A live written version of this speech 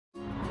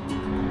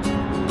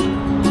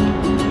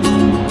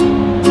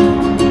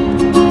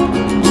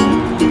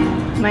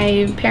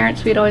my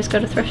parents, we'd always go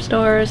to thrift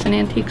stores and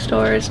antique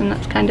stores, and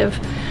that's kind of,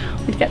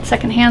 we'd get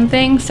secondhand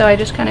things, so I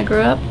just kind of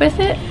grew up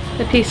with it.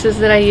 The pieces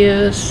that I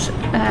use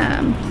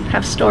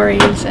have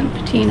stories and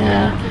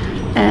patina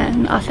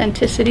and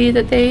authenticity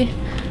that they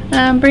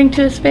bring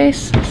to a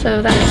space,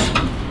 so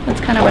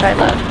that's kind of what I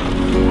love.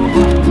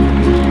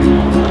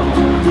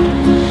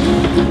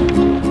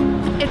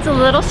 It's a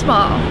little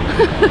small.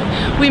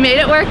 We made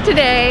it work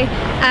today.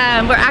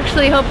 We're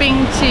actually hoping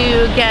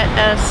to get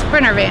a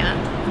Sprinter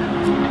van.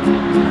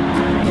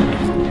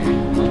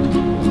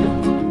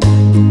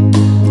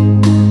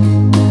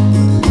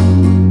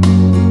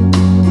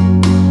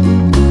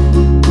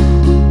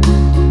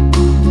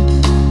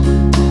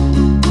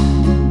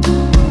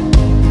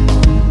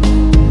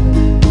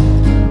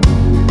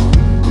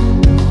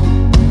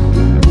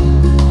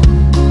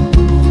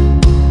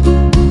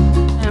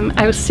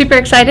 I was super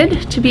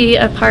excited to be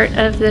a part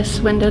of this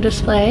window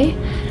display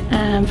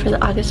for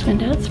the August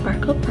window at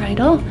Sparkle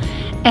Bridal,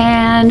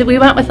 and we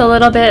went with a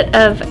little bit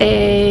of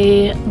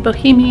a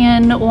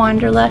bohemian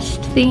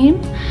wanderlust theme.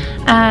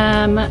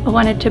 I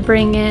wanted to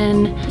bring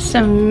in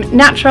some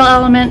natural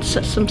elements,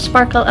 some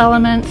sparkle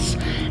elements,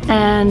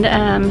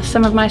 and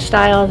some of my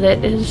style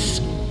that is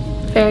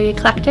very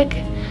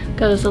eclectic.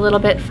 Goes a little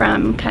bit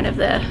from kind of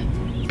the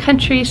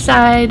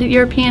countryside,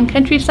 European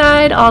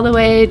countryside, all the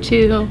way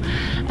to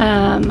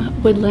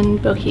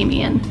woodland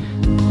bohemian.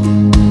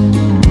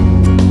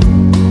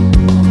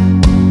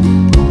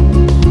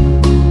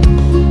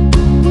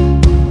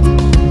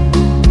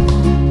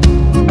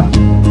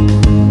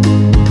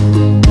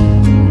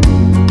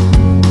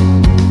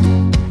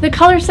 The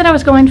colors that I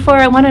was going for,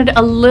 I wanted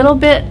a little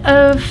bit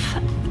of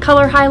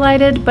color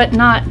highlighted, but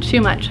not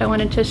too much. I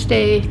wanted to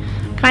stay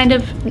kind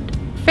of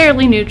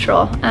fairly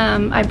neutral.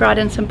 I brought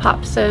in some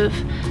pops of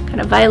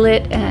kind of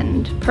violet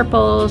and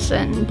purples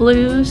and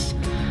blues,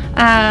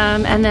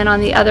 and then on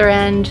the other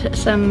end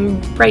some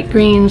bright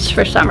greens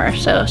for summer,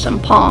 so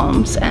some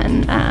palms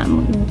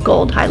and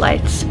gold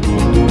highlights.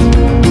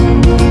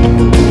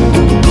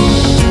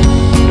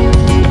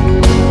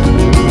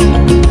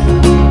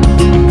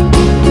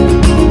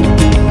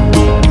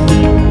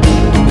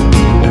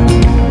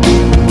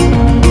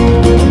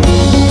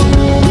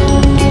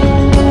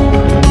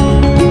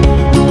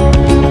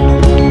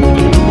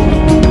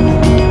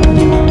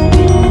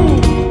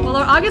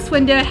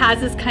 Window has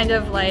this kind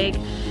of like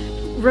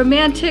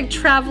romantic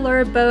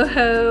traveler,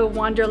 boho,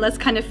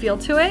 wanderlust kind of feel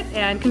to it,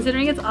 and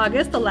considering it's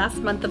August, the last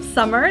month of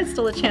summer, it's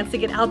still a chance to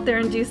get out there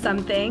and do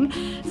something.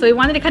 So we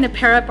wanted to kind of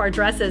pair up our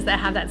dresses that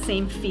have that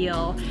same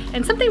feel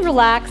and something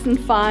relaxed and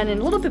fun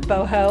and a little bit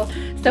boho.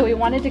 So we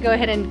wanted to go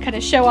ahead and kind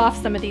of show off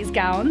some of these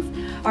gowns.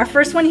 Our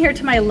first one here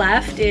to my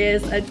left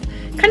is a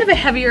kind of a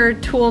heavier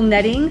tulle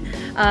netting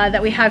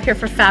that we have here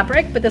for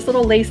fabric, but this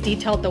little lace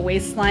detail at the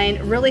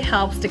waistline really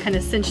helps to kind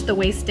of cinch the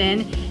waist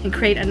in and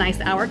create a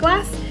nice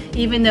hourglass,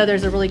 even though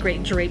there's a really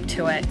great drape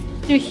to it.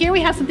 Through here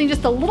we have something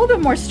just a little bit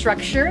more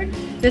structured.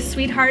 This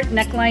Sweetheart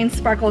neckline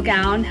sparkle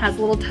gown has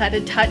a little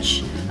added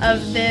touch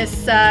of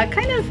this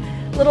kind of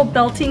little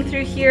belting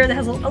through here that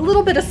has a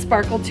little bit of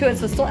sparkle to it,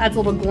 so it still adds a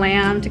little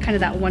glam to kind of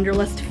that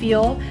wanderlust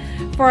feel.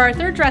 For our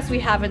third dress we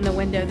have in the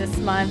window this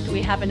month,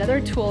 we have another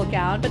tulle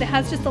gown, but it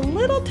has just a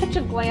little touch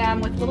of glam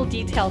with little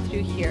detail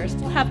through here.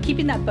 Still have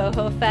keeping that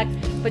boho effect,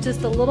 but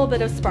just a little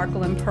bit of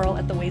sparkle and pearl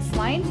at the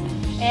waistline.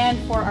 And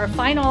for our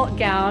final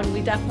gown,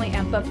 we definitely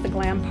amp up the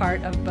glam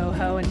part of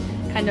boho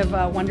and kind of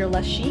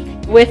wanderlust chic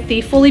with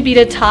the fully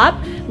beaded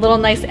top, little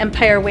nice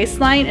empire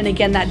waistline, and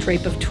again that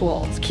drape of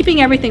tulle. It's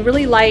keeping everything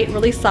really light,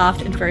 really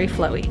soft, and very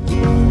flowy.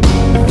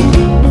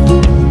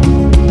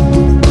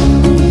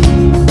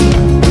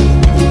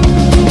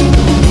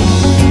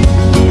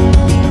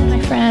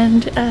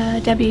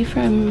 Debbie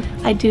from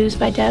I Do's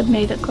by Deb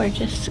made a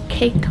gorgeous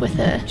cake with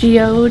a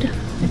geode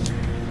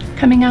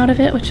coming out of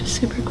it, which is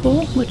super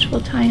cool, which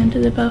will tie into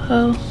the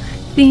boho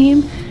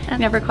theme. I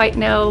never quite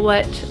know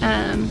what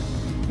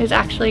is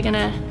actually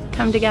gonna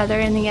come together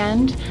in the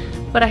end.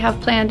 What I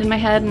have planned in my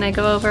head, and I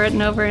go over it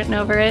and over it and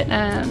over it,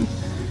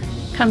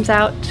 comes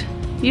out,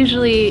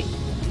 usually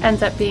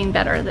ends up being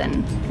better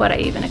than what I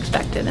even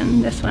expected,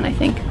 and this one I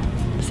think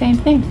the same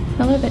thing.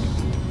 I love it.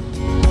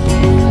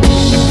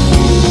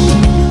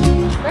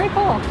 Very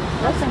cool.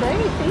 That's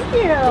great. Thank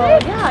you.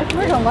 Yeah, I think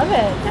we're gonna love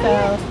it.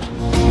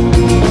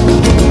 So.